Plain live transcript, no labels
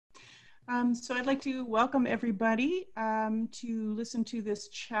So I'd like to welcome everybody to listen to this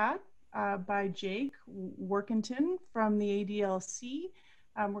chat by Jake Warkentin from the ADLC.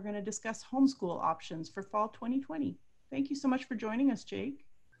 We're going to discuss homeschool options for fall 2020. Thank you so much for joining us, Jake.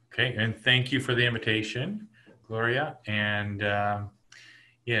 Okay, and thank you for the invitation, Gloria. And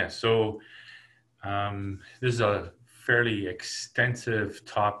so this is a fairly extensive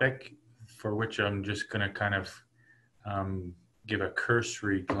topic for which I'm just going to kind of give a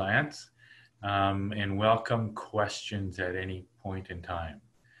cursory glance and welcome questions at any point in time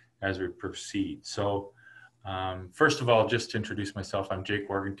as we proceed. So first of all, just to introduce myself, I'm Jake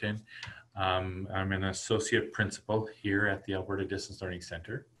Warkentin. I'm an associate principal here at the Alberta Distance Learning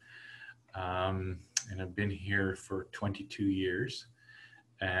Centre. And I've been here for 22 years.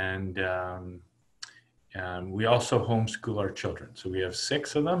 And we also homeschool our children. So we have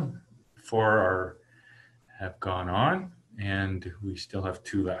 6 of them. 4 have gone on, and we still have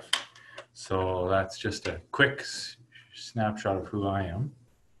 2 left. So that's just a quick snapshot of who I am.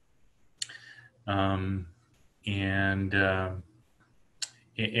 And I'm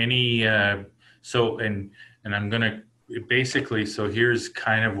going to basically, so here's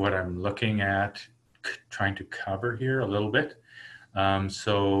kind of what I'm looking at, trying to cover here a little bit.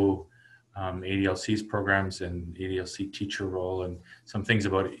 ADLC's programs and ADLC teacher role and some things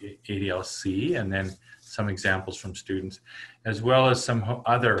about ADLC, and then some examples from students, as well as some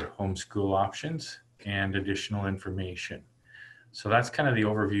other homeschool options and additional information. So that's kind of the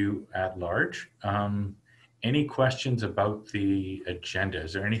overview at large. Any questions about the agenda?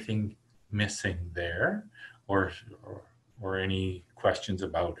 Is there anything missing there, or any questions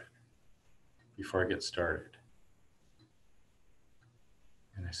about it before I get started?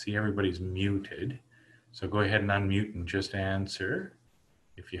 And I see everybody's muted, so go ahead and unmute and just answer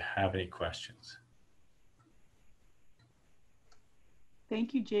if you have any questions.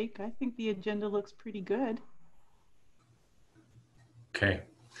 Thank you, Jake. I think the agenda looks pretty good. Okay,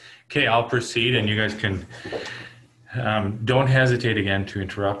 I'll proceed, and you guys can, don't hesitate again to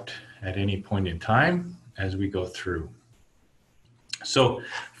interrupt at any point in time as we go through. So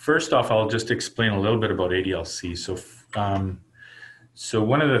first off, I'll just explain a little bit about ADLC. So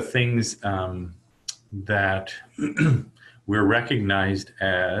one of the things that we're recognized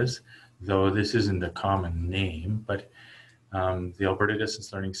as, though this isn't a common name, but the Alberta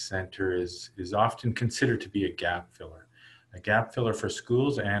Distance Learning Centre is often considered to be a gap filler for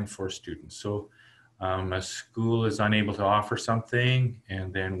schools and for students. So a school is unable to offer something,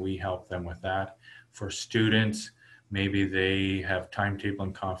 and then we help them with that. For students, maybe they have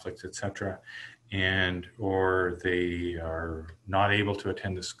timetabling conflicts, etc., or they are not able to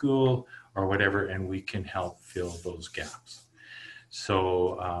attend the school or whatever, and we can help fill those gaps.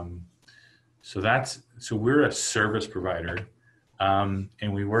 So we're a service provider,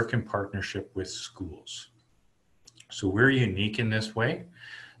 and we work in partnership with schools. So we're unique in this way.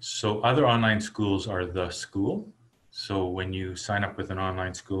 So other online schools are the school. So when you sign up with an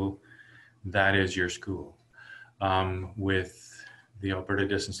online school, that is your school. With the Alberta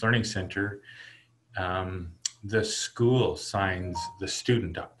Distance Learning Centre, the school signs the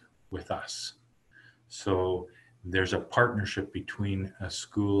student up with us. So there's a partnership between a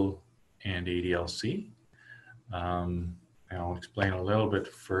school and ADLC. I'll explain a little bit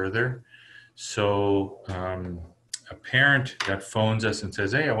further. So a parent that phones us and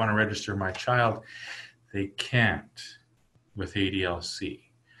says, hey, I want to register my child, they can't with ADLC.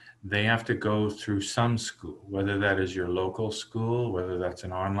 They have to go through some school, whether that is your local school, whether that's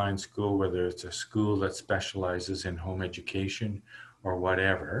an online school, whether it's a school that specializes in home education or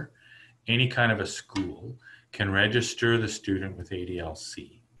whatever. Any kind of a school can register the student with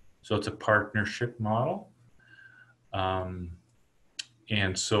ADLC. So it's a partnership model. And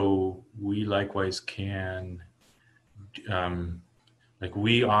so we likewise can,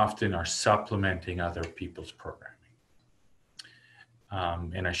 we often are supplementing other people's programming.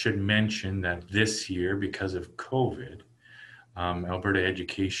 And I should mention that this year, because of COVID, Alberta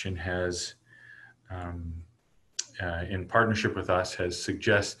Education has, in partnership with us,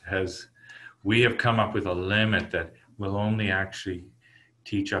 we have come up with a limit that will only actually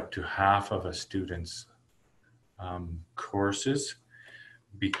teach up to half of a student's courses,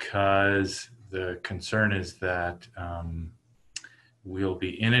 because the concern is that we'll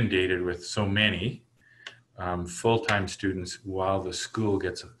be inundated with so many full-time students while the school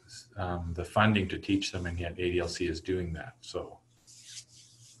gets the funding to teach them, and yet ADLC is doing that. So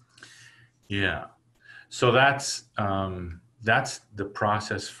yeah, so that's the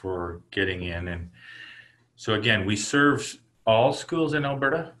process for getting in. And so again, we serve all schools in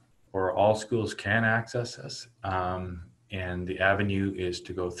Alberta, or all schools can access us. and the avenue is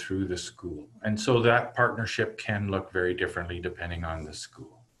to go through the school. And so that partnership can look very differently depending on the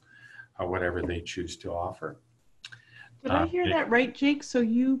school, or whatever they choose to offer. Did I hear that right, Jake? So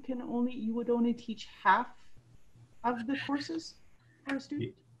you would only teach half of the courses for a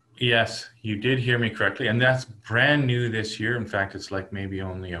student? Yes, you did hear me correctly. And that's brand new this year. In fact, it's like maybe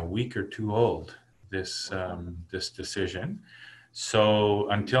only a week or two old, this decision. So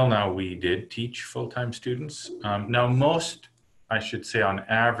until now, we did teach full-time students. Now I should say on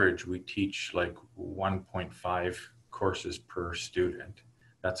average, we teach like 1.5 courses per student.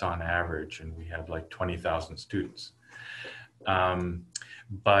 That's on average, and we have like 20,000 students.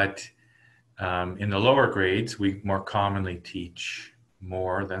 But in the lower grades, we more commonly teach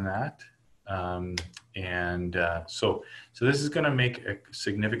more than that. So this is going to make a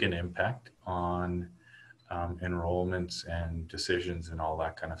significant impact on enrollments and decisions and all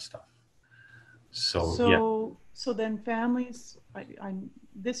that kind of stuff. So then families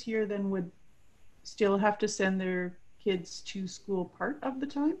this year then would still have to send their kids to school part of the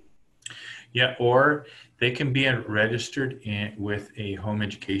time? Yeah, or they can be registered with a home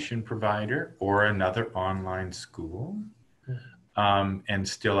education provider or another online school, and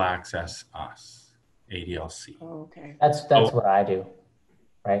still access us, ADLC. Oh, okay. That's what I do,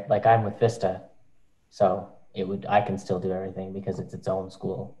 right? Like I'm with Vista, so I can still do everything because it's its own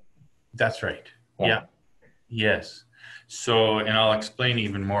school. That's right. Yeah. Yes. So, and I'll explain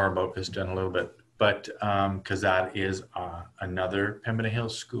even more about Vista in a little bit, but because that is another Pembina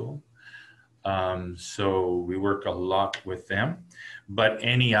Hills school. So we work a lot with them, but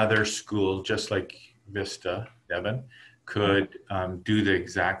any other school, just like Vista, Devin, could do the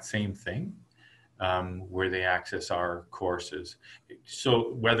exact same thing, where they access our courses.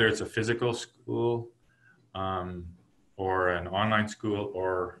 So whether it's a physical school or an online school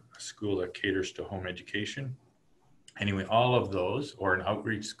or a school that caters to home education, anyway, all of those, or an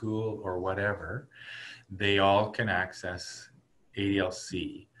outreach school or whatever, they all can access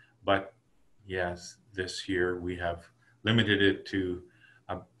ADLC. But yes, this year we have limited it to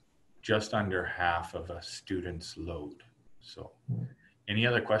just under half of a student's load. So any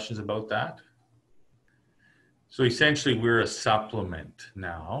other questions about that? So essentially we're a supplement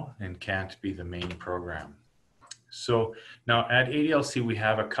now and can't be the main program. So now at ADLC, we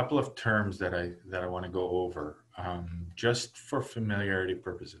have a couple of terms that I want to go over just for familiarity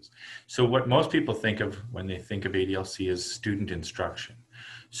purposes. So what most people think of when they think of ADLC is student instruction.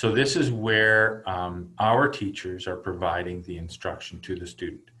 So this is where our teachers are providing the instruction to the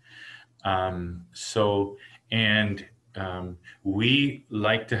student. We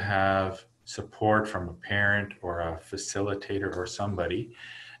like to have support from a parent or a facilitator or somebody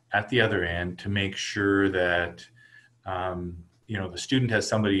at the other end to make sure that the student has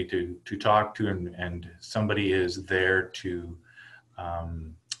somebody to talk to, and somebody is there to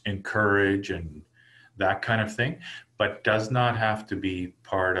encourage and that kind of thing, but does not have to be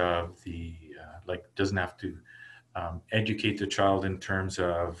part of the doesn't have to educate the child in terms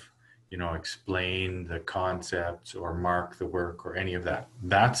of explain the concepts or mark the work or any of that.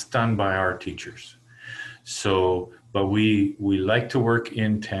 That's done by our teachers. So, but we like to work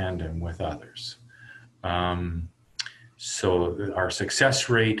in tandem with others. So our success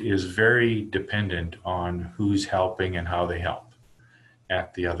rate is very dependent on who's helping and how they help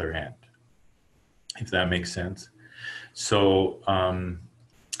at the other end, if that makes sense. So,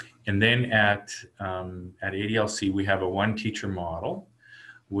 and then at ADLC, we have a one teacher model,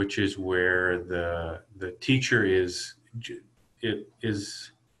 which is where the teacher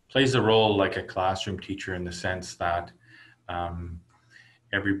plays a role like a classroom teacher in the sense that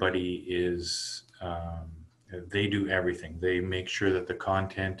everybody is, they do everything. They make sure that the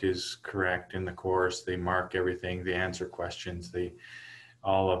content is correct in the course. They mark everything. They answer questions.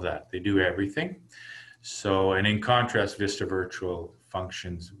 All of that. They do everything. So, and in contrast, Vista Virtual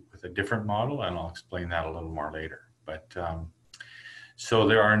functions with a different model, and I'll explain that a little more later. But so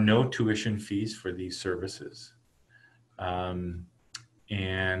there are no tuition fees for these services. And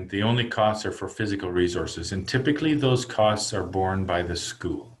the only costs are for physical resources. And typically those costs are borne by the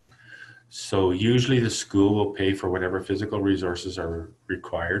school. So usually the school will pay for whatever physical resources are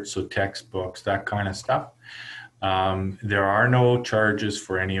required. So textbooks, that kind of stuff. There are no charges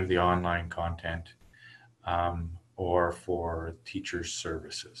for any of the online content or for teachers'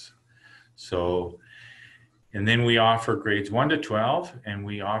 services. So, and then we offer grades 1 to 12, and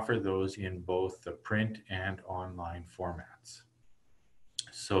we offer those in both the print and online formats.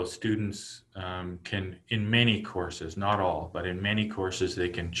 So students can, in many courses, not all, but in many courses, they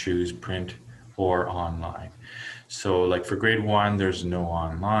can choose print or online. So like for grade 1, there's no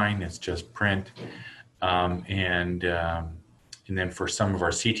online, it's just print. And then for some of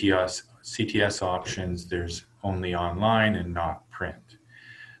our CTS options, there's only online and not print.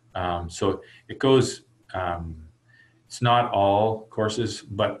 So it goes, it's not all courses,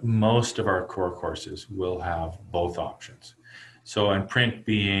 but most of our core courses will have both options. So in print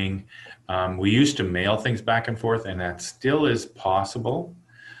being, we used to mail things back and forth, and that still is possible,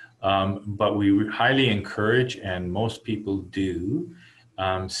 but we highly encourage, and most people do,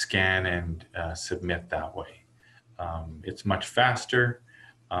 scan and submit that way. It's much faster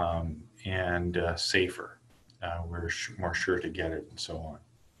and safer. We're more sure to get it and so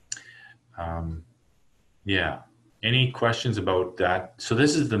on. Yeah. Any questions about that? So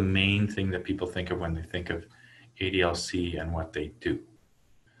this is the main thing that people think of when they think of ADLC and what they do.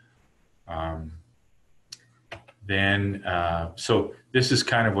 So this is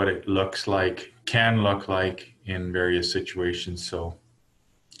kind of what it looks like, can look like in various situations. So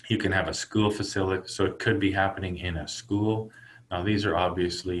you can have a school facility, so it could be happening in a school. Now these are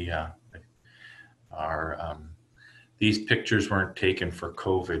obviously these pictures weren't taken for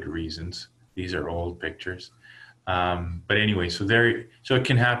COVID reasons. These are old pictures. But anyway, so it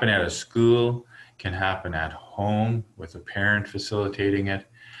can happen at a school, can happen at home with a parent facilitating it,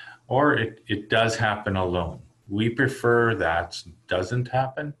 or it does happen alone. We prefer that doesn't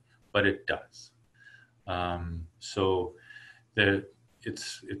happen, but it does. So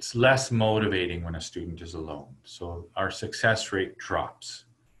it's less motivating when a student is alone. So our success rate drops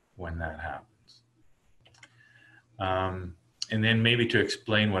when that happens. And then maybe to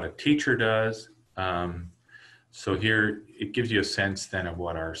explain what a teacher does. So here it gives you a sense then of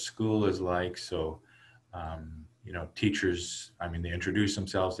what our school is like. So, you know, teachers, I mean, they introduce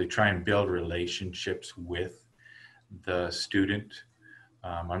themselves, they try and build relationships with the student.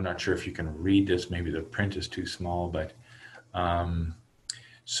 I'm not sure if you can read this, maybe the print is too small, but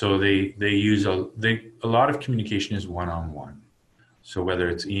so they use a lot of communication is one-on-one. So whether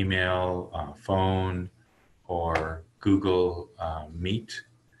it's email, phone, or Google Meet,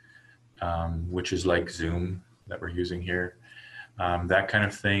 which is like Zoom that we're using here, that kind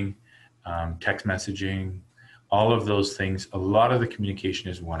of thing, text messaging, all of those things, a lot of the communication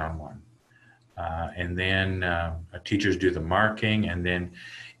is one-on-one. And then teachers do the marking, and then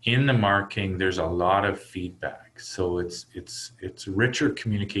in the marking, there's a lot of feedback. So it's richer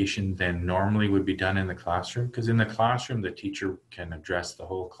communication than normally would be done in the classroom, because in the classroom, the teacher can address the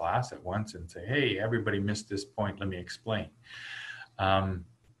whole class at once and say, hey, everybody missed this point, let me explain.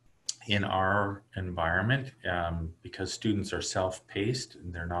 In our environment, because students are self-paced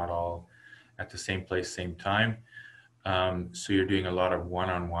and they're not all at the same place, same time, so you're doing a lot of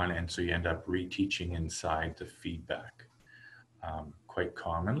one-on-one, and so you end up reteaching inside the feedback quite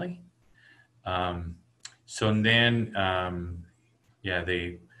commonly. So then,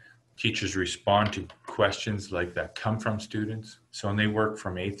 teachers respond to questions like that come from students. So and they work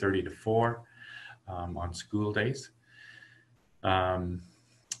from 8:30 to 4 on school days.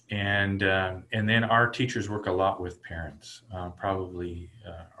 And then our teachers work a lot with parents.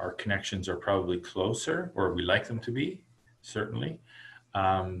 Our connections are probably closer, or we like them to be, certainly,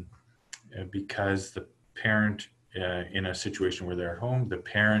 because the parent in a situation where they're at home, the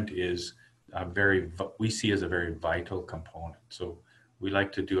parent is we see as a very vital component. So we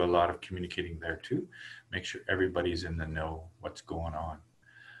like to do a lot of communicating there too, make sure everybody's in the know what's going on.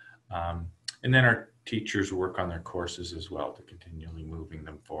 And then our teachers work on their courses as well to continually moving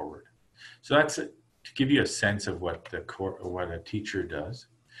them forward. So that's it, to give you a sense of what a teacher does.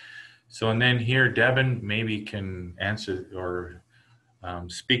 So, and then here, Devin maybe can answer or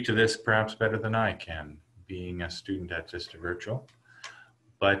speak to this perhaps better than I can, being a student at Vista Virtual.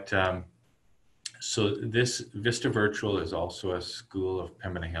 But so this Vista Virtual is also a school of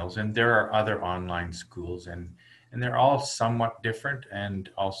Pembina Hills, and there are other online schools, and they're all somewhat different and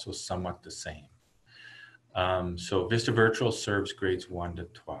also somewhat the same. So Vista Virtual serves grades 1 to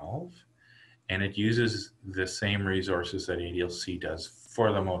 12, and it uses the same resources that ADLC does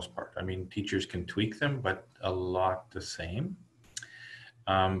for the most part. I mean, teachers can tweak them, but a lot the same.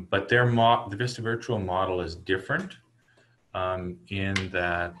 But the Vista Virtual model is different in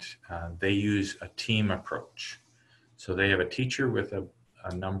that they use a team approach. So they have a teacher with a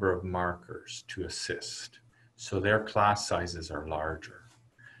number of markers to assist. So their class sizes are larger.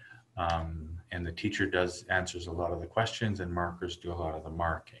 And the teacher answers a lot of the questions, and markers do a lot of the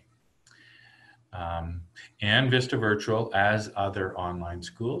marking. And Vista Virtual, as other online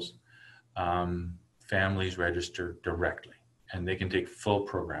schools, families register directly, and they can take full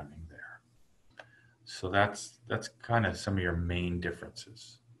programming there. So that's kind of some of your main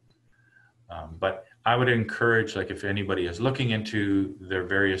differences. But I would encourage, like, if anybody is looking into their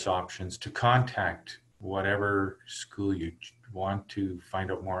various options, to contact whatever school you want to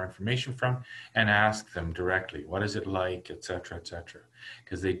find out more information from and ask them directly, what is it like, et cetera,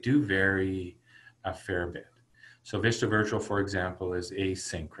 because they do vary a fair bit. So Vista Virtual, for example, is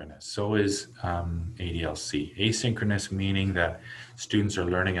asynchronous. So is ADLC. Asynchronous meaning that students are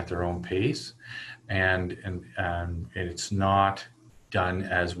learning at their own pace, and it's not done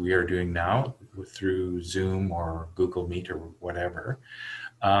as we are doing now through Zoom or Google Meet or whatever.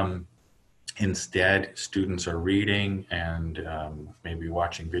 Instead, students are reading and maybe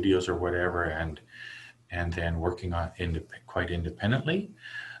watching videos or whatever, and then working on quite independently.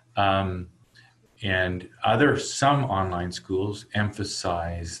 And some online schools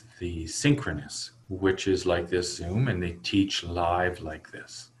emphasize the synchronous, which is like this Zoom, and they teach live like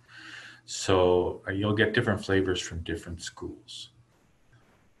this. So you'll get different flavors from different schools.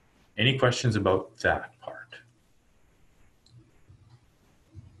 Any questions about that part?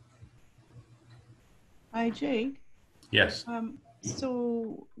 Hi, Jake. Yes.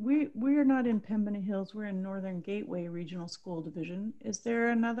 So we're not in Pembina Hills. We're in Northern Gateway Regional School Division. Is there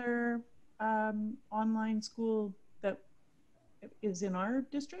another online school that is in our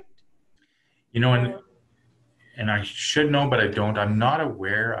district? You know, and I should know, but I don't. I'm not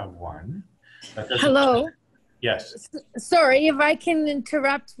aware of one. Hello. Yes. Sorry if I can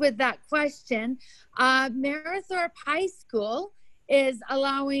interrupt with that question. Marythorpe High School is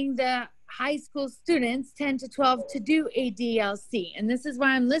allowing the high school students 10 to 12 to do ADLC. And this is why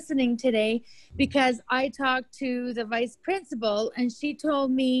I'm listening today, because I talked to the vice principal and she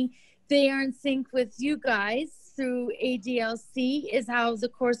told me they are in sync with you guys through ADLC is how the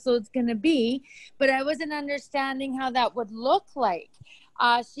course load's going to be. But I wasn't understanding how that would look like.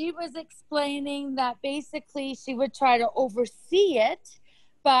 She was explaining that basically she would try to oversee it,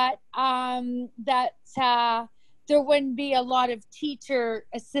 but there wouldn't be a lot of teacher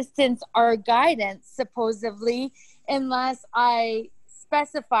assistance or guidance, supposedly, unless I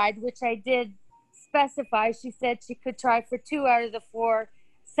specified, which I did specify. She said she could try for 2 out of the 4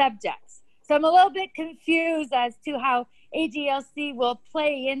 subjects. So I'm a little bit confused as to how ADLC will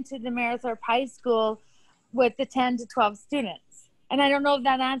play into the Marythorpe High School with the 10 to 12 students. And I don't know if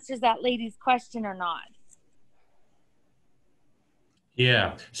that answers that lady's question or not.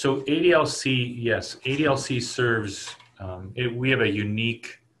 Yeah, so ADLC, yes, ADLC serves, we have a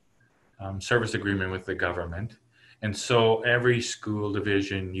unique service agreement with the government. And so every school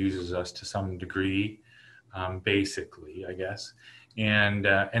division uses us to some degree, basically, I guess.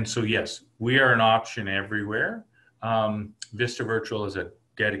 And so, yes, we are an option everywhere. Vista Virtual is a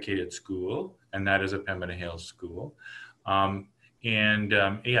dedicated school, and that is a Pembina Hills school. Yeah,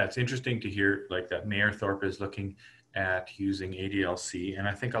 it's interesting to hear like that Marythorpe is looking at using ADLC, and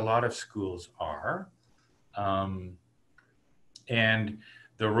I think a lot of schools are. And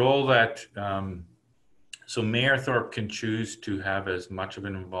the role that, so Marythorpe can choose to have as much of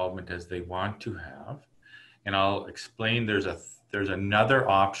an involvement as they want to have. And I'll explain, there's another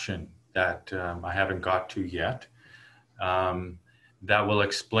option that I haven't got to yet that will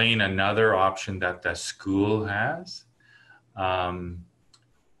explain another option that the school has. And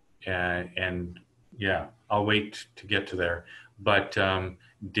yeah, I'll wait to get to there. But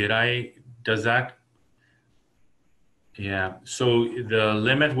does that? Yeah, so the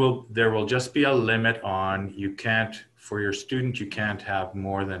limit there will just be a limit on, for your student, you can't have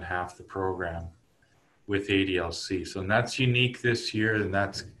more than half the program with ADLC. So that's unique this year, and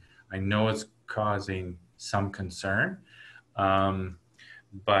I know it's causing some concern.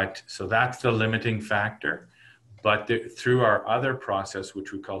 But so that's the limiting factor. But through our other process,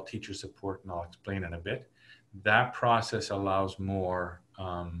 which we call teacher support, and I'll explain in a bit, that process allows more,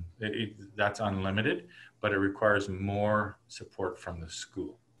 that's unlimited, but it requires more support from the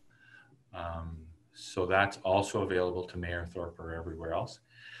school. So that's also available to Marythorpe or everywhere else.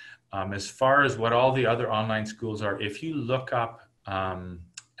 As far as what all the other online schools are, if you look up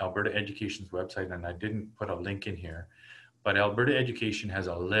Alberta Education's website, and I didn't put a link in here, but Alberta Education has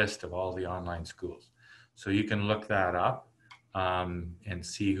a list of all the online schools. So you can look that up and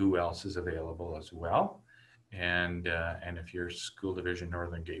see who else is available as well. And if your school division,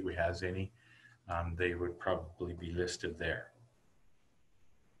 Northern Gateway, has any, they would probably be listed there.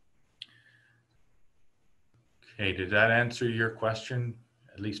 Okay, did that answer your question,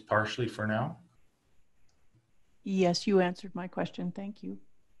 at least partially for now? Yes, you answered my question. Thank you.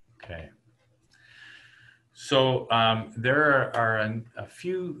 Okay. So there are a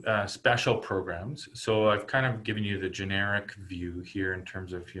few special programs. So I've kind of given you the generic view here in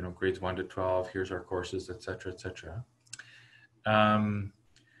terms of, grades 1 to 12, here's our courses, et cetera, et cetera.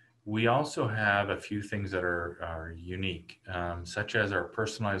 We also have a few things that are unique, such as our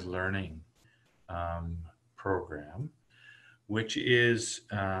personalized learning program, which is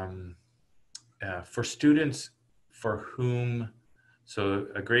for students for whom, so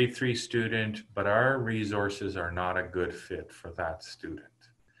a grade 3 student, but our resources are not a good fit for that student.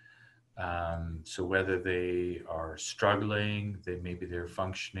 So whether they are struggling, maybe they're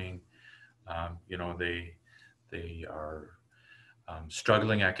functioning, you know, they are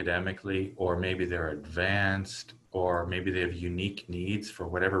struggling academically, or maybe they're advanced, or maybe they have unique needs for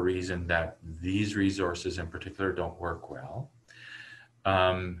whatever reason that these resources in particular don't work well.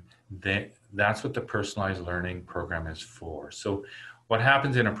 That's what the personalized learning program is for. So what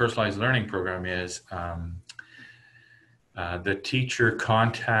happens in a personalized learning program is the teacher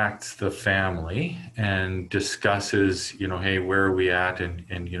contacts the family and discusses, you know, hey, where are we at?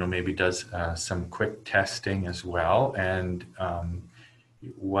 And you know, maybe does some quick testing as well. And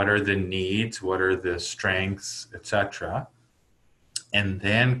what are the needs? What are the strengths, etc. And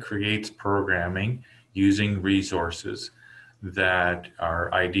then creates programming using resources that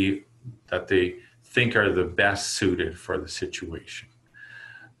are ideal, that they think are the best suited for the situation.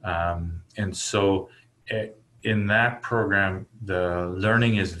 And so in that program, the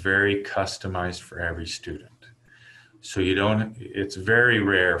learning is very customized for every student. So it's very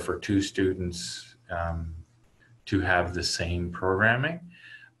rare for two students to have the same programming.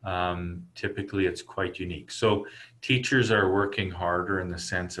 Typically it's quite unique. So teachers are working harder in the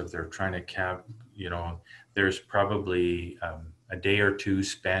sense of they're trying to you know, there's probably a day or two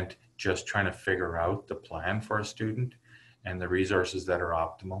spent just trying to figure out the plan for a student and the resources that are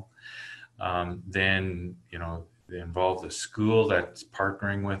optimal. Then, you know, they involve the school that's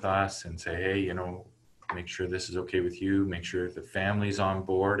partnering with us and say, hey, you know, make sure this is okay with you, make sure the family's on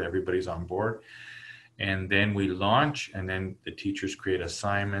board, everybody's on board. And then we launch, and then the teachers create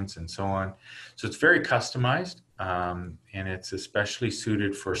assignments and so on. So it's very customized, and it's especially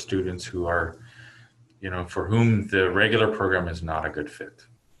suited for students who are, you know, for whom the regular program is not a good fit.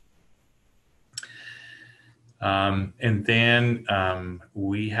 And then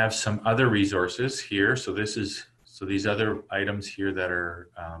we have some other resources here. So these other items here that are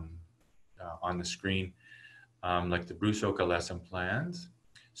on the screen, like the Bruce Oka lesson plans.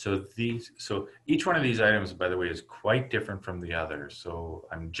 So each one of these items, by the way, is quite different from the others. So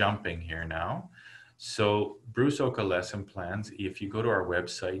I'm jumping here now. So Bruce Oka lesson plans, if you go to our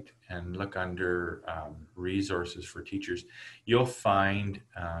website and look under resources for teachers, you'll find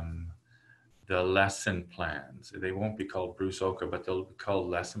the lesson plans. They won't be called Bruce Oka, but they'll be called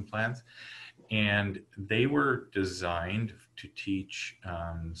lesson plans. And they were designed to teach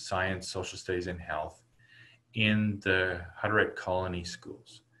science, social studies, and health in the Hutterite Colony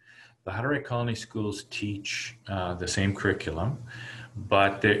schools. The Hutterite Colony schools teach the same curriculum,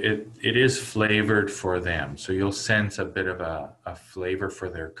 but it is flavored for them. So you'll sense a bit of a flavor for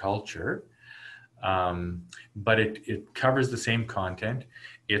their culture, but it covers the same content.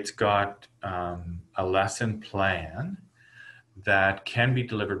 It's got a lesson plan that can be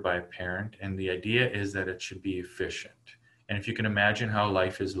delivered by a parent, and the idea is that it should be efficient. And if you can imagine how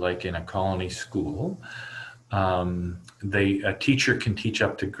life is like in a colony school, a teacher can teach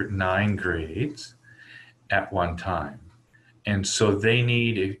up to 9 grades at one time. And so they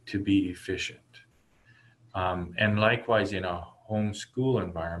need it to be efficient. And likewise, in a homeschool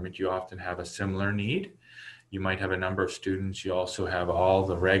environment, you often have a similar need. You might have a number of students. You also have all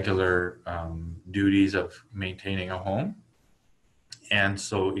the regular duties of maintaining a home. And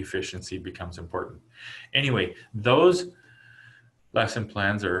so efficiency becomes important. Anyway, those lesson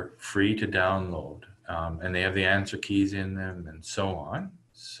plans are free to download. And they have the answer keys in them and so on.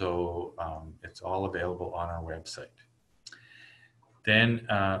 So it's all available on our website. Then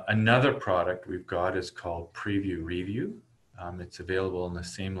another product we've got is called Preview Review. It's available in the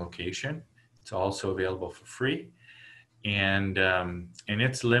same location. It's also available for free. And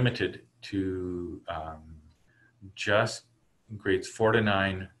it's limited to just grades 4 to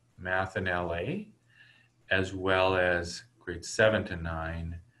 9 math and LA, as well as grades 7 to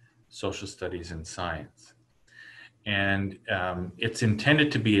 9 social studies and science. And it's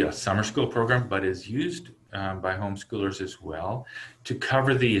intended to be a summer school program, but is used by homeschoolers as well to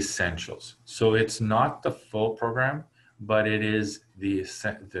cover the essentials. So it's not the full program, but it is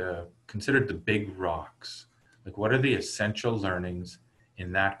considered the big rocks. Like, what are the essential learnings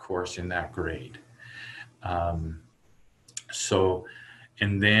in that course, in that grade? And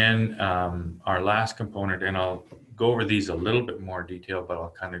then our last component, and I'll go over these a little bit more detail, but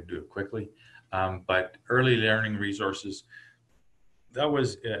I'll kind of do it quickly. But early learning resources, that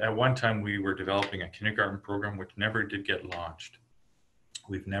was, at one time we were developing a kindergarten program which never did get launched.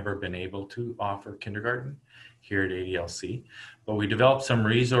 We've never been able to offer kindergarten here at ADLC, but we developed some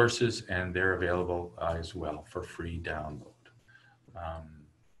resources and they're available as well for free download.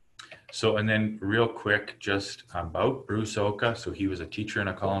 And then real quick, just about Bruce Oka. So he was a teacher in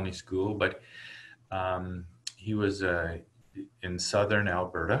a colony school, but he was in southern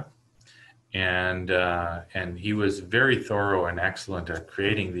Alberta, and he was very thorough and excellent at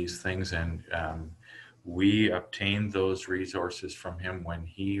creating these things. And we obtained those resources from him when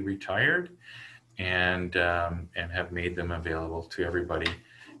he retired, and have made them available to everybody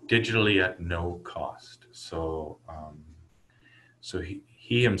digitally at no cost. So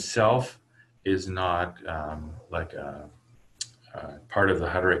he himself is not like a part of the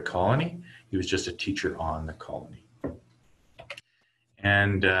Hutterick colony. He was just a teacher on the colony.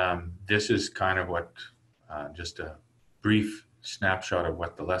 And this is kind of what, just a brief snapshot of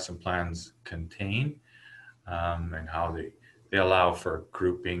what the lesson plans contain, and how they allow for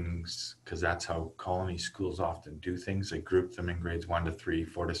groupings, because that's how colony schools often do things. They group them in grades 1 to 3,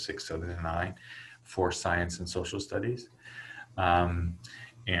 4 to 6, 7 to 9 for science and social studies. And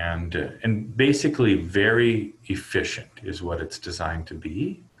basically very efficient is what it's designed to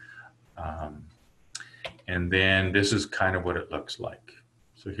be. And then this is kind of what it looks like.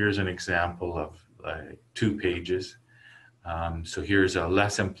 So here's an example of 2 pages. So here's a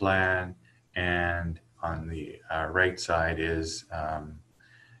lesson plan, and on the right side is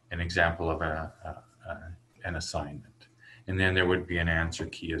an example of an assignment. And then there would be an answer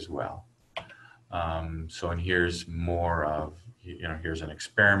key as well. And here's more of, here's an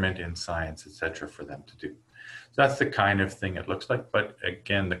experiment in science, etc., for them to do. So that's the kind of thing it looks like. But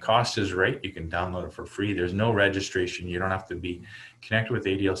again, the cost is right. You can download it for free. There's no registration. You don't have to be connected with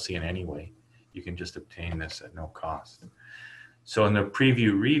ADLC in any way. You can just obtain this at no cost. So in the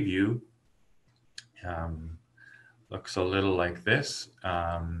preview review, looks a little like this.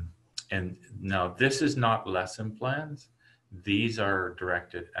 And now this is not lesson plans. These are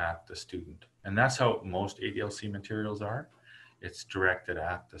directed at the student. And that's how most ADLC materials are. It's directed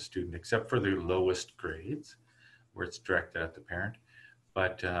at the student, except for the lowest grades, where it's directed at the parent.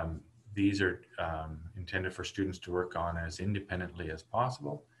 But these are intended for students to work on as independently as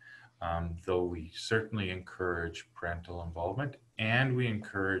possible, though we certainly encourage parental involvement, and we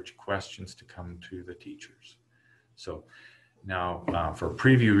encourage questions to come to the teachers. So now for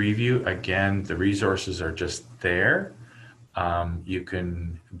preview review, again, the resources are just there. You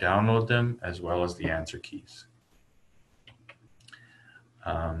can download them as well as the answer keys.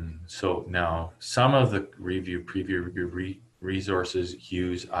 So now some of the preview review resources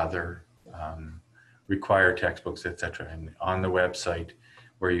use other required textbooks, etc. And on the website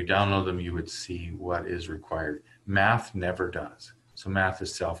where you download them, you would see what is required. Math never does. So math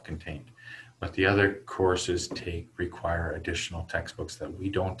is self-contained, but the other courses require additional textbooks that we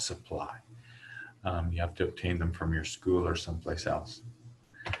don't supply. You have to obtain them from your school or someplace else.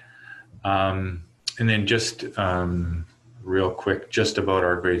 And then just real quick, just about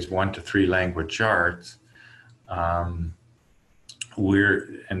our grades 1 to 3 language arts. And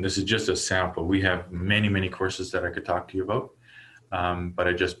this is just a sample. We have many, many courses that I could talk to you about, but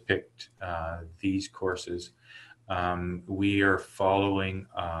I just picked these courses. We are following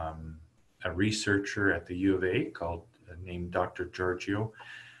a researcher at the U of A named Dr. Giorgio.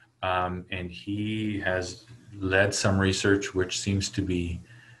 And he has led some research which seems to be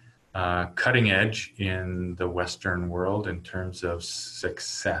cutting edge in the Western world in terms of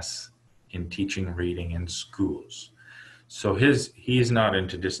success in teaching reading in schools. So he is not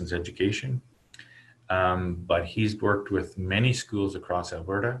into distance education, but he's worked with many schools across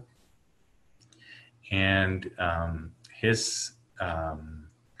Alberta, and his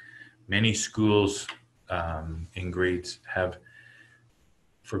many schools in grades have,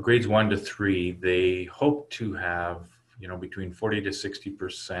 for grades 1 to 3, they hope to have, between 40 to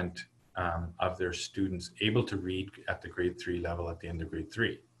 60% of their students able to read at the grade 3 level at the end of grade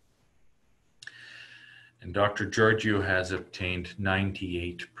 3. And Dr. Giorgio has obtained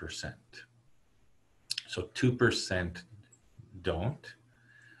 98%. So 2% don't,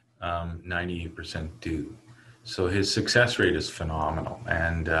 98% do. So his success rate is phenomenal.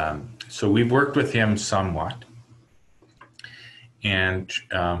 And so we've worked with him somewhat. And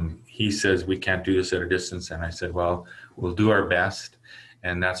he says, we can't do this at a distance. And I said, well, we'll do our best.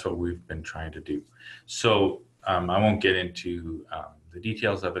 And that's what we've been trying to do. So I won't get into the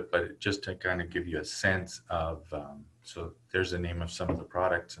details of it, but just to kind of give you a sense of, so there's the name of some of the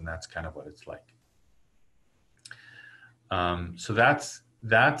products, and that's kind of what it's like. So that's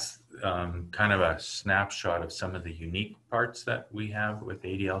kind of a snapshot of some of the unique parts that we have with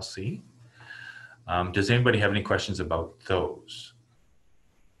ADLC. Does anybody have any questions about those?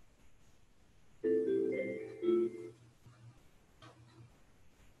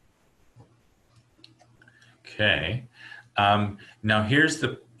 Okay. Now here's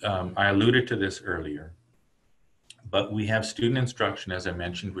the, I alluded to this earlier, but we have student instruction, as I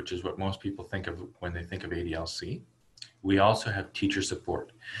mentioned, which is what most people think of when they think of ADLC. We also have teacher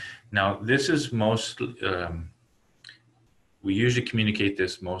support. Now this is mostly, we usually communicate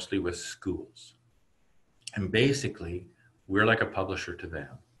this mostly with schools. And basically, we're like a publisher to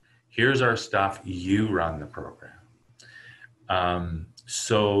them. Here's our stuff, you run the program.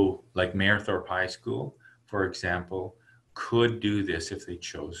 So like Mayerthorpe High School, for example, could do this if they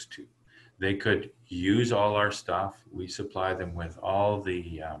chose to. They could use all our stuff. We supply them with all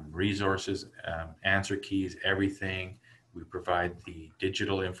the resources, answer keys, everything. We provide the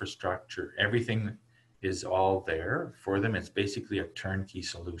digital infrastructure. Everything is all there for them. It's basically a turnkey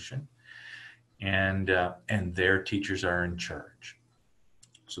solution. And their teachers are in charge.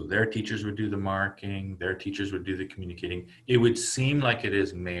 So their teachers would do the marking, their teachers would do the communicating. It would seem like it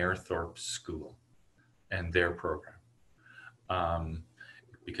is Mayerthorpe's school and their program,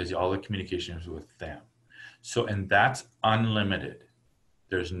 because all the communication is with them. So, and that's unlimited.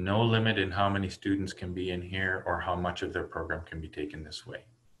 There's no limit in how many students can be in here or how much of their program can be taken this way.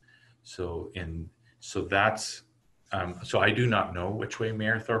 So that's, so I do not know which way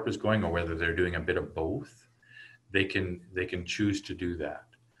Mayerthorpe is going or whether they're doing a bit of both. They can choose to do that.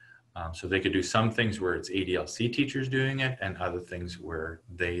 So they could do some things where it's ADLC teachers doing it and other things where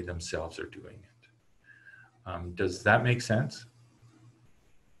they themselves are doing it. Does that make sense?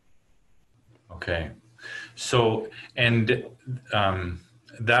 Okay. So, and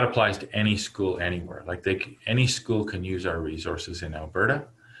that applies to any school anywhere. Like any school can use our resources in Alberta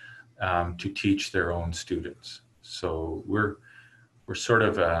to teach their own students. So we're sort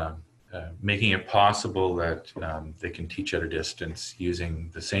of making it possible that they can teach at a distance using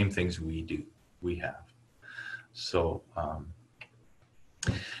the same things we have. So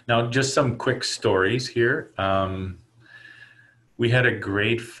now just some quick stories here. We had a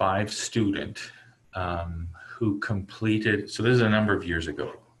grade 5 student who completed, so this is a number of years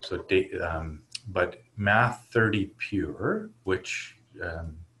ago, so but Math 30 Pure, which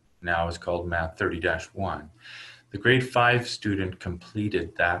now is called Math 30-1, the grade 5 student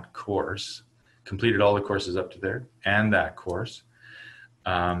completed that course, completed all the courses up to there and that course,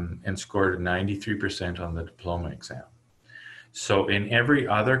 and scored 93% on the diploma exam. So in every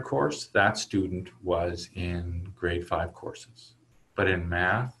other course, that student was in grade 5 courses. But in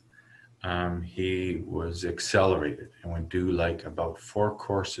math, he was accelerated and would do like about 4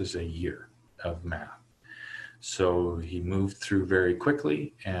 courses a year of math. So he moved through very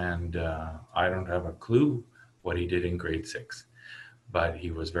quickly, and I don't have a clue what he did in grade 6, but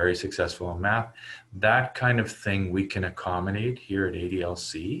he was very successful in math. That kind of thing we can accommodate here at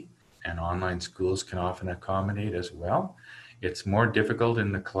ADLC, and online schools can often accommodate as well. It's more difficult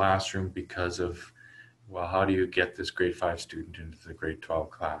in the classroom because of, well, how do you get this grade 5 student into the grade 12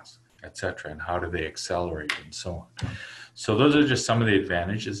 class, etc., and how do they accelerate and so on. So those are just some of the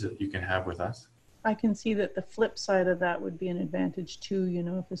advantages that you can have with us. I can see that the flip side of that would be an advantage too. You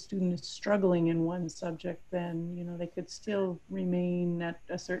know, if a student is struggling in one subject, then, you know, they could still remain at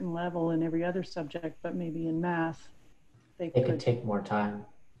a certain level in every other subject, but maybe in math, they could take more time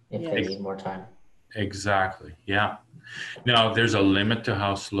if they need more time. Exactly, yeah. Now, there's a limit to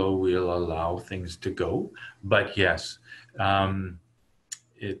how slow we'll allow things to go, but yes, that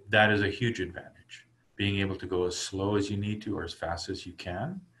is a huge advantage, being able to go as slow as you need to or as fast as you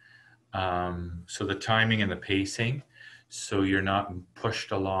can. So the timing and the pacing, so you're not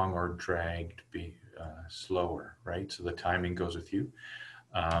pushed along or dragged slower, right? So the timing goes with you.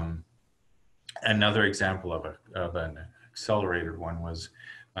 Another example of an accelerated one was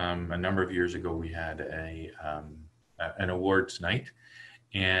a number of years ago, we had an awards night,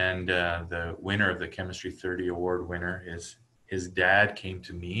 and the winner of the Chemistry 30 award winner, his dad came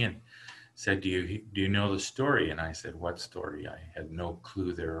to me and said, do you know the story? And I said, what story? I had no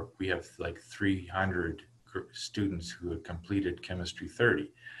clue. We have like 300 students who had completed Chemistry 30.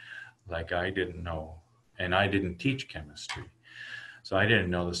 Like, I didn't know, and I didn't teach chemistry, so I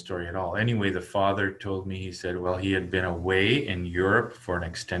didn't know the story at all. Anyway, the father told me, he said, well, he had been away in Europe for an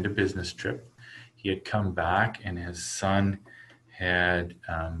extended business trip. He had come back, and his son had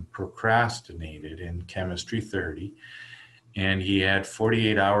procrastinated in Chemistry 30, and he had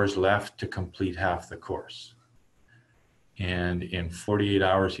 48 hours left to complete half the course. And in 48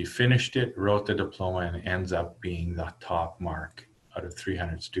 hours, he finished it, wrote the diploma, and ends up being the top mark out of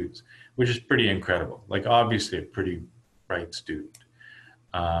 300 students, which is pretty incredible. Like, obviously a pretty bright student.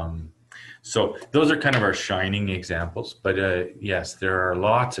 So those are kind of our shining examples, but yes, there are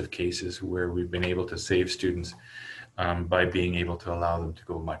lots of cases where we've been able to save students by being able to allow them to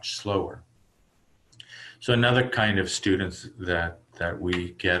go much slower. So another kind of students that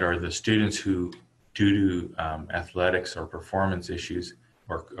we get are the students who, due to athletics or performance issues,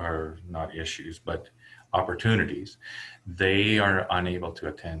 or not issues, but opportunities, they are unable to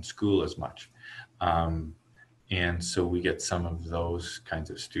attend school as much. And so we get some of those kinds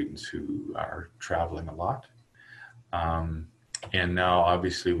of students who are traveling a lot. And now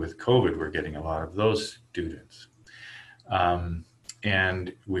obviously with COVID, we're getting a lot of those students.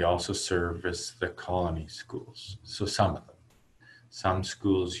 And we also service the colony schools. So some of them. Some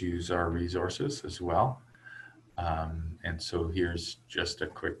schools use our resources as well. And so here's just a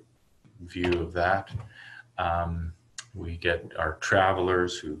quick view of that. We get our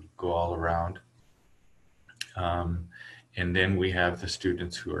travelers who go all around. And then we have the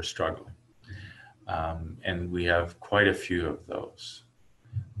students who are struggling. And we have quite a few of those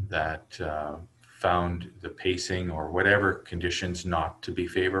that found the pacing or whatever conditions not to be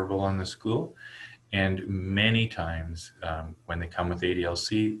favorable on the school. And many times when they come with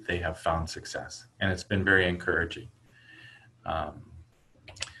ADLC, they have found success. And it's been very encouraging.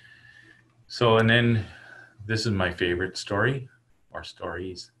 So, and then this is my favorite story, or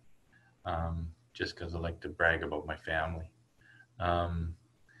stories, just because I like to brag about my family.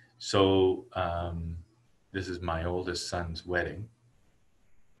 This is my oldest son's wedding.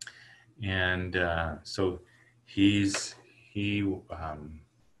 And so he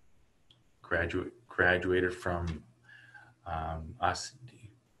graduated from us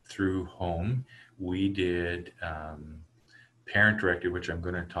through home. We did parent-directed, which I'm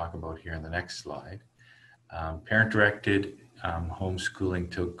going to talk about here in the next slide. Parent-directed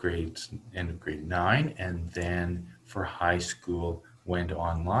homeschooling till end of grade 9, and then for high school went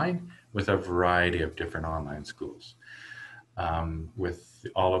online with a variety of different online schools with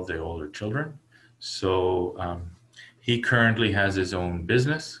all of the older children. So he currently has his own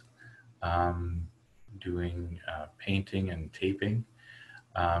business doing painting and taping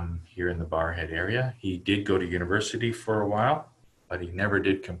here in the Barrhead area. He did go to university for a while, but he never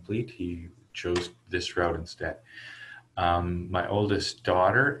did complete. He chose this route instead. My oldest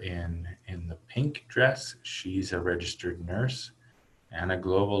daughter in the pink dress, she's a registered nurse and a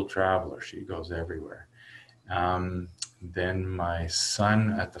global traveler. She goes everywhere. Then my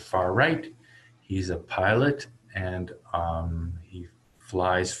son at the far right, he's a pilot, and he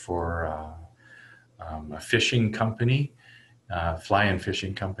flies for a fishing company, fly-in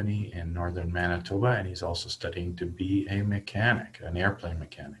fishing company in northern Manitoba, and he's also studying to be a mechanic, an airplane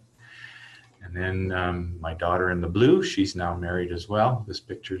mechanic. And then my daughter in the blue, she's now married as well. This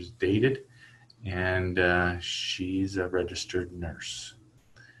picture's dated, and she's a registered nurse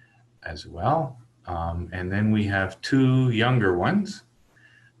as well. And then we have two younger ones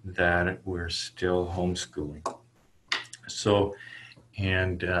that we're still homeschooling. So,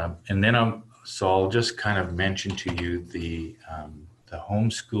 so I'll just kind of mention to you the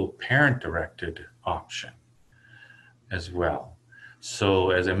homeschool parent-directed option as well.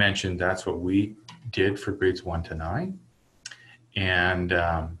 So as I mentioned, that's what we did for grades 1 to 9. And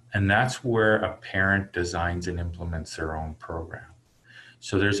that's where a parent designs and implements their own program.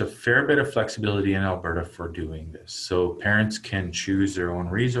 So there's a fair bit of flexibility in Alberta for doing this. So parents can choose their own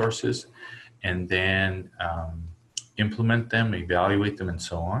resources and then implement them, evaluate them, and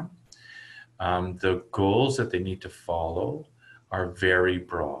so on. The goals that they need to follow are very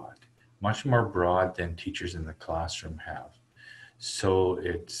broad, much more broad than teachers in the classroom have. So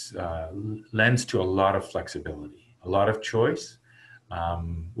it lends to a lot of flexibility, a lot of choice,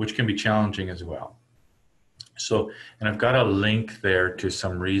 which can be challenging as well. So, and I've got a link there to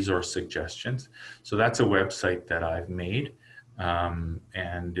some resource suggestions. So that's a website that I've made, and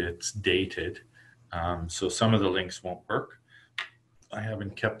it's dated. So some of the links won't work. I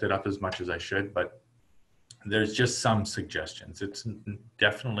haven't kept it up as much as I should, but there's just some suggestions. It's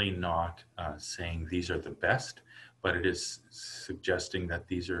definitely not saying these are the best, but it is suggesting that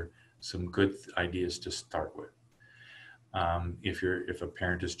these are some good ideas to start with if a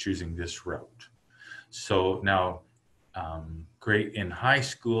parent is choosing this route. So now, great in high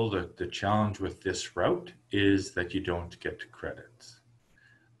school, the challenge with this route is that you don't get credits.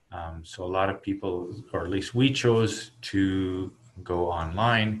 So a lot of people, or at least we chose to go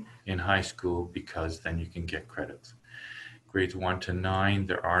online in high school because then you can get credits. Grades 1 to 9,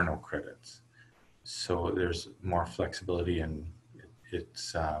 there are no credits. So there's more flexibility, and it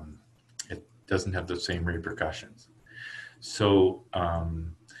doesn't have the same repercussions. So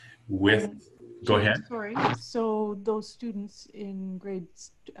go ahead. Sorry. So those students in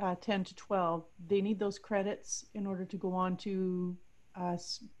grades 10 to 12, they need those credits in order to go on to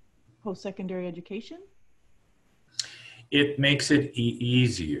post-secondary education? It makes it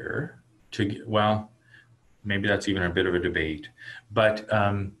easier to get, well, maybe that's even a bit of a debate. But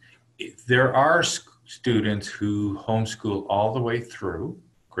there are students who homeschool all the way through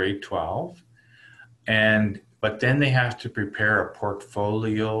grade 12, but then they have to prepare a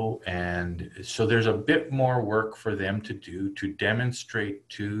portfolio, and so there's a bit more work for them to do to demonstrate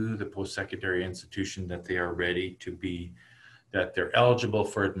to the post-secondary institution that they are ready to be, that they're eligible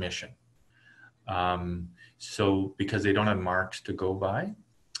for admission. So because they don't have marks to go by.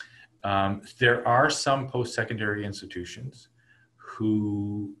 There are some post-secondary institutions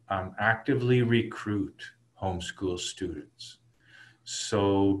who actively recruit homeschool students.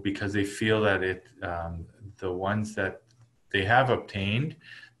 So because they feel that the ones that they have obtained,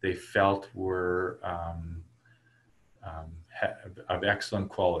 they felt were of excellent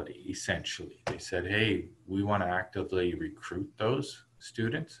quality, essentially. They said, hey, we want to actively recruit those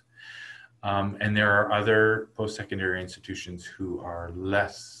students. And there are other post-secondary institutions who are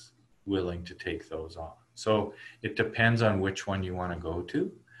less willing to take those on. So it depends on which one you want to go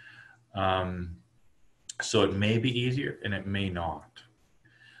to. So it may be easier and it may not.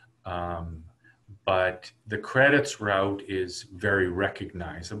 But the credits route is very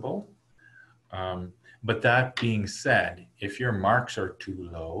recognizable. But that being said, if your marks are too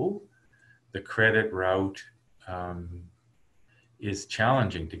low, the credit route is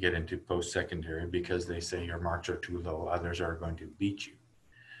challenging to get into post-secondary because they say your marks are too low, others are going to beat you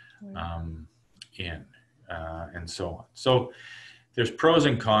and so on. So there's pros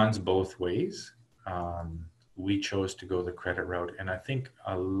and cons both ways. We chose to go the credit route, and I think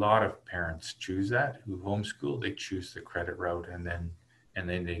a lot of parents choose that who homeschool. They choose the credit route, and then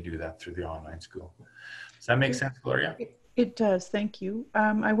they do that through the online school. Does that make sense, Gloria? It does, thank you.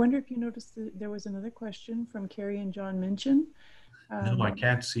 I wonder if you noticed that there was another question from Carrie and John Minchin. No, I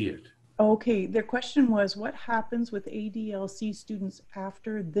can't see it. Okay, their question was, what happens with ADLC students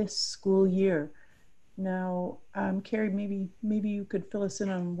after this school year? Now, Carrie, maybe you could fill us in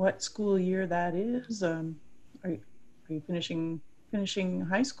on what school year that is. Are you finishing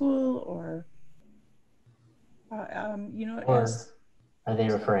high school, or or are they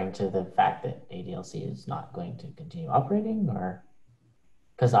referring to the fact that ADLC is not going to continue operating, or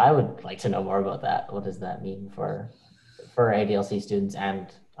because I would like to know more about that. What does that mean for ADLC students and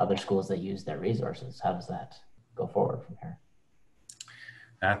other schools that use their resources? How does that go forward from here?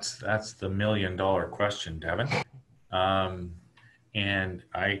 That's the $1 million question, Devin. And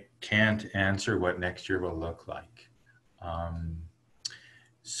I can't answer what next year will look like.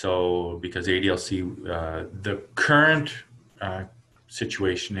 So because ADLC, the current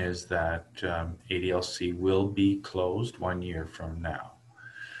situation is that ADLC will be closed 1 year from now.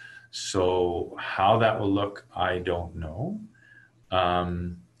 So how that will look, I don't know.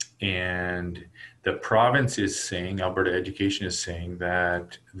 And the province is saying, Alberta Education is saying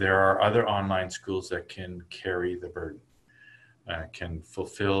that there are other online schools that can carry the burden, can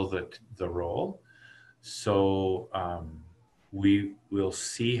fulfill the role. So we will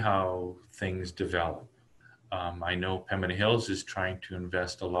see how things develop. I know Pembina Hills is trying to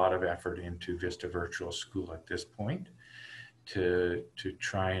invest a lot of effort into Vista Virtual School at this point to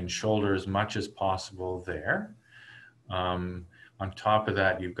try and shoulder as much as possible there. On top of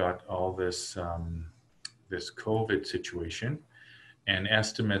that, you've got all this this COVID situation, and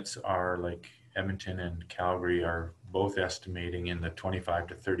estimates are like Edmonton and Calgary are both estimating in the 25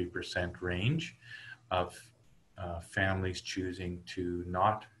 to 30% range of families choosing to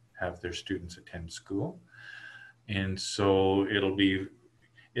not have their students attend school. And so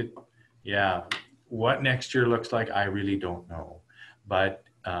what next year looks like, I really don't know. But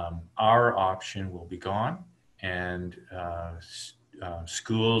our option will be gone, and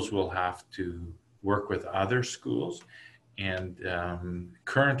schools will have to work with other schools. And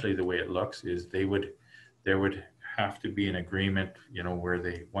currently the way it looks is there would have to be an agreement,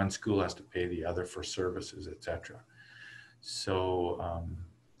 where one school has to pay the other for services, etc. So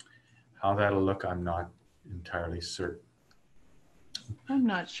how that'll look, I'm not entirely certain. I'm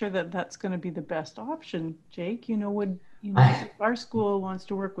not sure that that's going to be the best option, Jake. If our school wants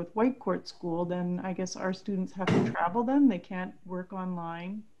to work with Whitecourt School, then I guess our students have to travel then. They can't work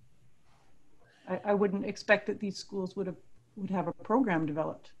online. I wouldn't expect that these schools would have a program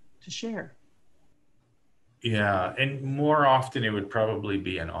developed to share. Yeah, and more often it would probably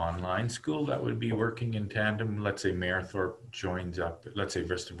be an online school that would be working in tandem. Let's say Mayerthorpe joins up, let's say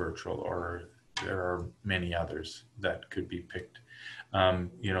Vista Virtual, or there are many others that could be picked.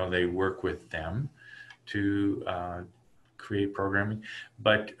 They work with them to create programming,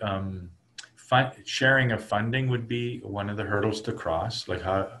 but sharing of funding would be one of the hurdles to cross, like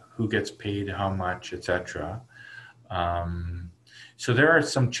who gets paid how much, etc. So there are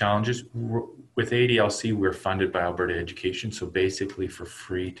some challenges. With ADLC, we're funded by Alberta Education, so basically for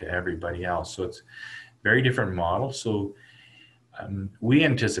free to everybody else. So it's a very different model. So we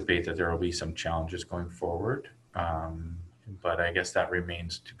anticipate that there will be some challenges going forward, but I guess that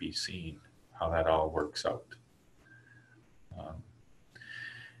remains to be seen, how that all works out.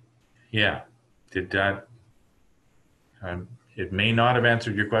 Yeah, did that, it may not have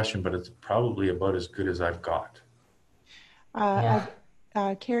answered your question, but it's probably about as good as I've got.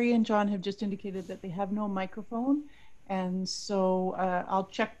 Carrie and John have just indicated that they have no microphone, and so I'll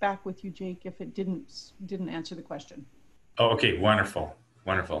check back with you, Jake, if it didn't answer the question. Oh, okay, wonderful,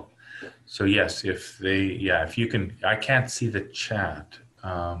 wonderful. So yes, if you can, I can't see the chat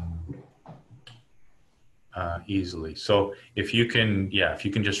easily. So if you can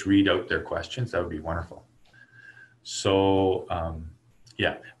just read out their questions, that would be wonderful. So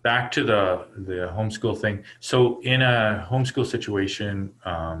yeah, back to the homeschool thing. So in a homeschool situation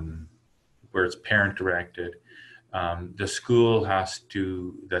where it's parent directed, the school has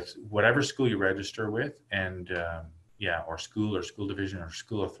to, that's whatever school you register with, and or school division or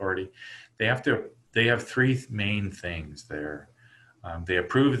school authority, they have three main things there. They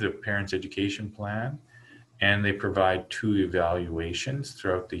approve the parent's education plan, and they provide 2 evaluations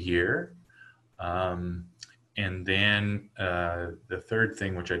throughout the year. And then the third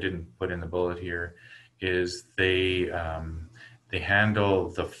thing, which I didn't put in the bullet here, is they handle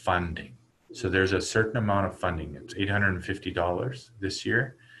the funding. So there's a certain amount of funding. It's $850 this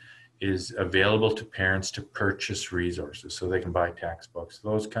year is available to parents to purchase resources. So they can buy textbooks,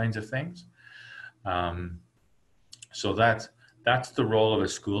 those kinds of things. So that's the role of a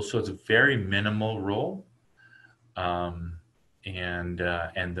school. So it's a very minimal role. And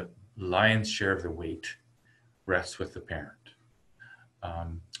the lion's share of the weight rests with the parent.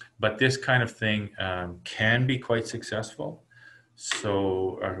 But this kind of thing can be quite successful.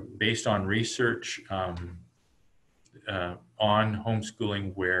 So based on research on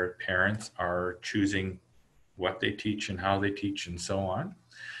homeschooling, where parents are choosing what they teach and how they teach and so on,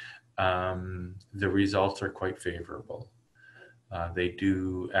 the results are quite favorable. They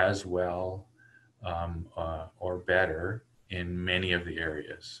do as well or better in many of the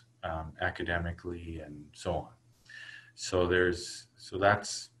areas, academically and so on. So that's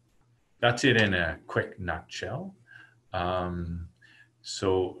it in a quick nutshell.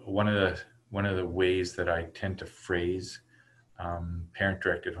 So one of the ways that I tend to phrase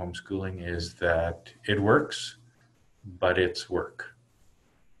parent-directed homeschooling is that it works, but it's work.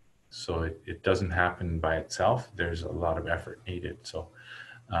 So it doesn't happen by itself. There's a lot of effort needed. So,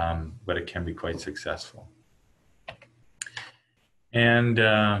 but it can be quite successful.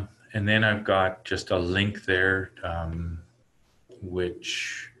 And then I've got just a link there,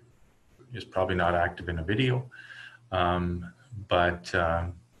 which is probably not active in a video, but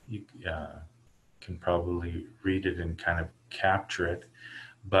you can probably read it and kind of capture it.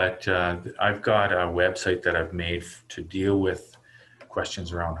 But I've got a website that I've made to deal with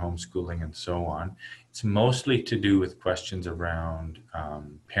questions around homeschooling and so on. It's mostly to do with questions around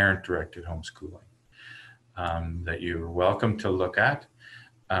parent-directed homeschooling that you're welcome to look at.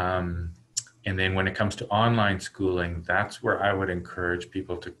 And then when it comes to online schooling, that's where I would encourage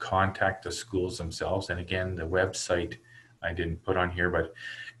people to contact the schools themselves. And again, the website I didn't put on here, but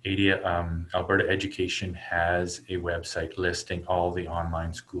Alberta Education has a website listing all the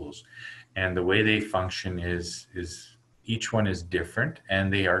online schools. And the way they function is each one is different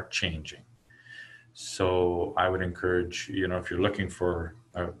and they are changing. So I would encourage, if you're looking for,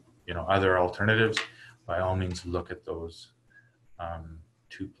 other alternatives, by all means, look at those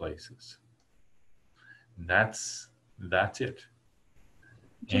 2 places. That's it.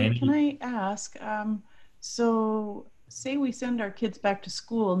 Jake, can I ask, so say we send our kids back to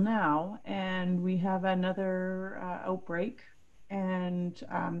school now and we have another outbreak, and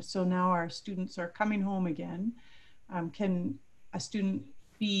so now our students are coming home again. Can a student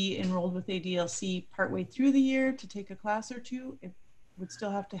be enrolled with ADLC partway through the year to take a class or 2? It would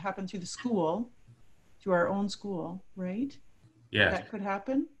still have to happen through the school, through our own school, right? Yes. That could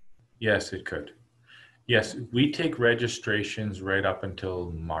happen? Yes, it could. Yes, we take registrations right up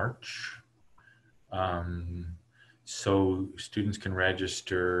until March. So students can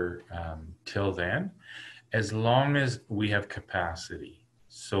register till then, as long as we have capacity.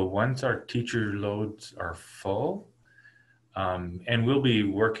 So once our teacher loads are full, and we'll be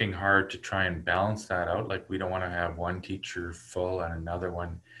working hard to try and balance that out. Like, we don't want to have one teacher full and another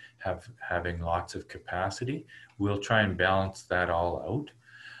one having lots of capacity. We'll try and balance that all out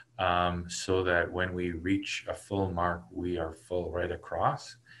so that when we reach a full mark, we are full right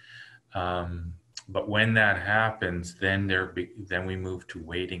across. But when that happens, then then we move to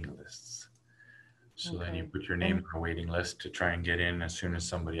waiting lists. So then you Okay. put your name on a waiting list to try and get in as soon as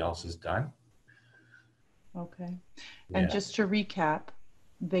somebody else is done. Okay. Yeah. And just to recap,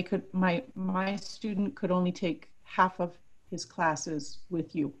 they could, my student could only take half of his classes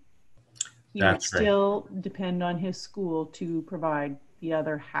with you. He would That's right. still depend on his school to provide the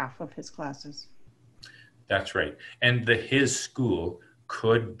other half of his classes. That's right. And his school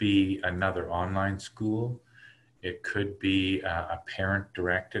could be another online school. It could be a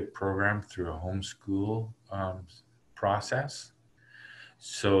parent-directed program through a homeschool process.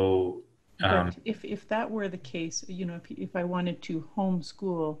 So, But if that were the case, you know, if I wanted to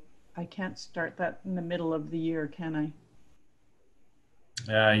homeschool, I can't start that in the middle of the year, can I?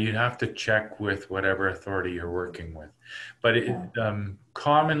 you'd have to check with whatever authority you're working with. But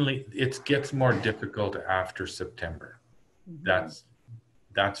commonly, it gets more difficult after September. Mm-hmm.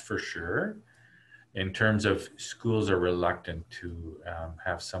 That's for sure. In terms of schools are reluctant to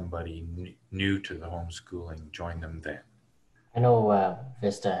have somebody new to the homeschooling join them then. I know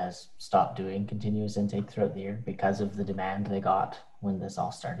Vista has stopped doing continuous intake throughout the year because of the demand they got when this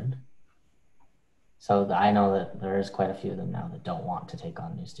all started. So I know that there is quite a few of them now that don't want to take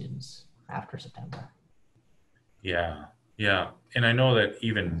on new students after September. Yeah, yeah. And I know that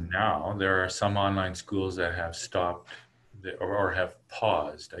even now there are some online schools that have stopped or have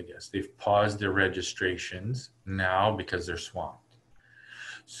paused, I guess. They've paused their registrations now because they're swamped.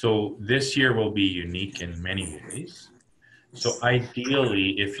 So this year will be unique in many ways. So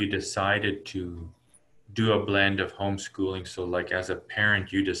ideally, if you decided to do a blend of homeschooling, so like as a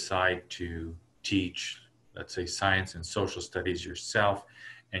parent, you decide to teach, let's say, science and social studies yourself,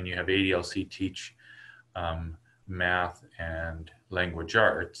 and you have ADLC teach math and language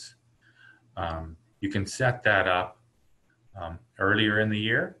arts, you can set that up earlier in the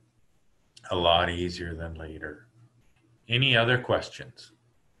year, a lot easier than later. Any other questions?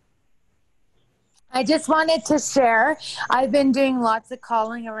 I just wanted to share, I've been doing lots of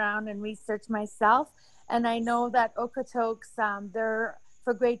calling around and research myself, and I know that Okotoks, they're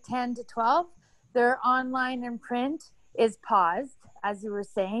for grade 10 to 12, their online and print is paused, as you were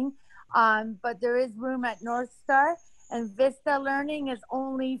saying, but there is room at North Star, and Vista Learning is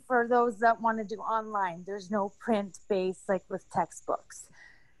only for those that want to do online. There's no print based like with textbooks.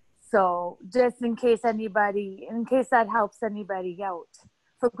 So just in case that helps anybody out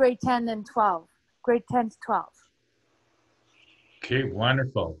for grade 10 and 12. Grade 10 to 12. Okay,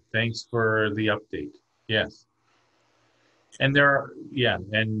 wonderful. Thanks for the update. Yes. And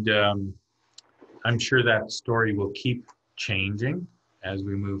I'm sure that story will keep changing as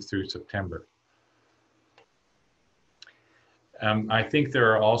we move through September. I think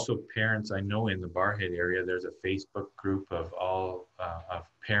there are also parents, I know in the Barhead area, there's a Facebook group of all of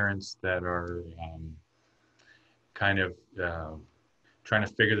parents that are kind of trying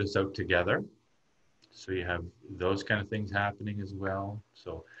to figure this out together. So you have those kind of things happening as well.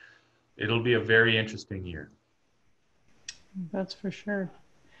 So it'll be a very interesting year. That's for sure.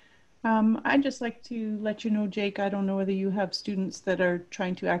 I'd just like to let you know, Jake, I don't know whether you have students that are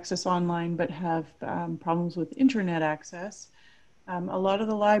trying to access online but have problems with internet access. A lot of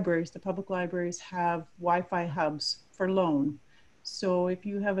the libraries, the public libraries, have Wi-Fi hubs for loan. So if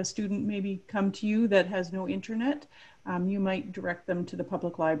you have a student maybe come to you that has no internet, you might direct them to the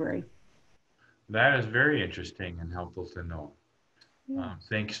public library. That is very interesting and helpful to know. Yeah.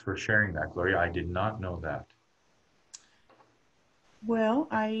 Thanks for sharing that, Gloria. I did not know that. Well,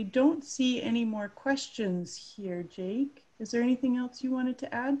 I don't see any more questions here, Jake. Is there anything else you wanted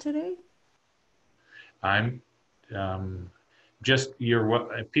to add today? I'm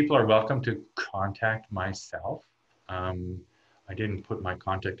people are welcome to contact myself. I didn't put my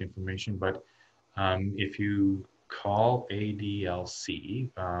contact information, but if you call ADLC,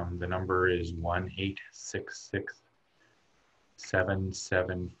 the number is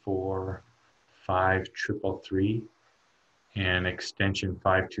 1-866-774-5333, and extension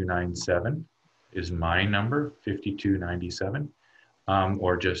 5297 is my number, 5297.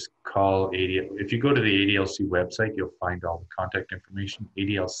 Or just call ADLC. If you go to the ADLC website, you'll find all the contact information,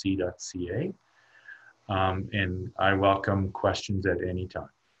 adlc.ca. And I welcome questions at any time.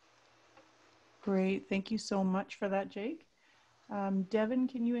 Great. Thank you so much for that, Jake. Devin,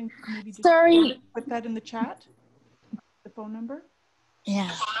 can you maybe just put that in the chat? The phone number? Yeah.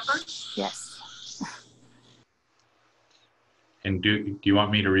 Yes. And do you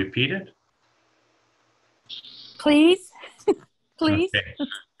want me to repeat it? Please. Please. Okay.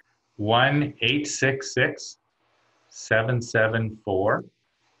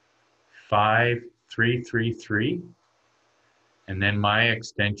 1-866-774-5333. And then my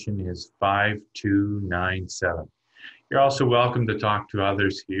extension is 5297. You're also welcome to talk to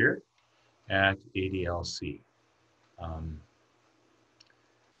others here at ADLC.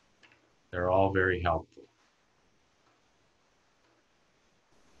 They're all very helpful.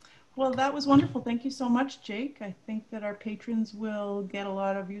 Well, that was wonderful. Thank you so much, Jake. I think that our patrons will get a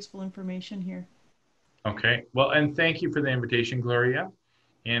lot of useful information here. Okay, well, and thank you for the invitation, Gloria,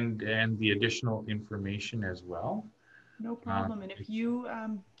 and the additional information as well. No problem. And if you,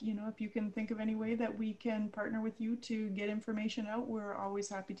 you know, if you can think of any way that we can partner with you to get information out, we're always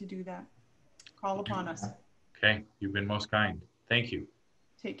happy to do that. Call upon us. Okay, you've been most kind. Thank you.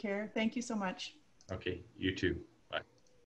 Take care. Thank you so much. Okay, you too.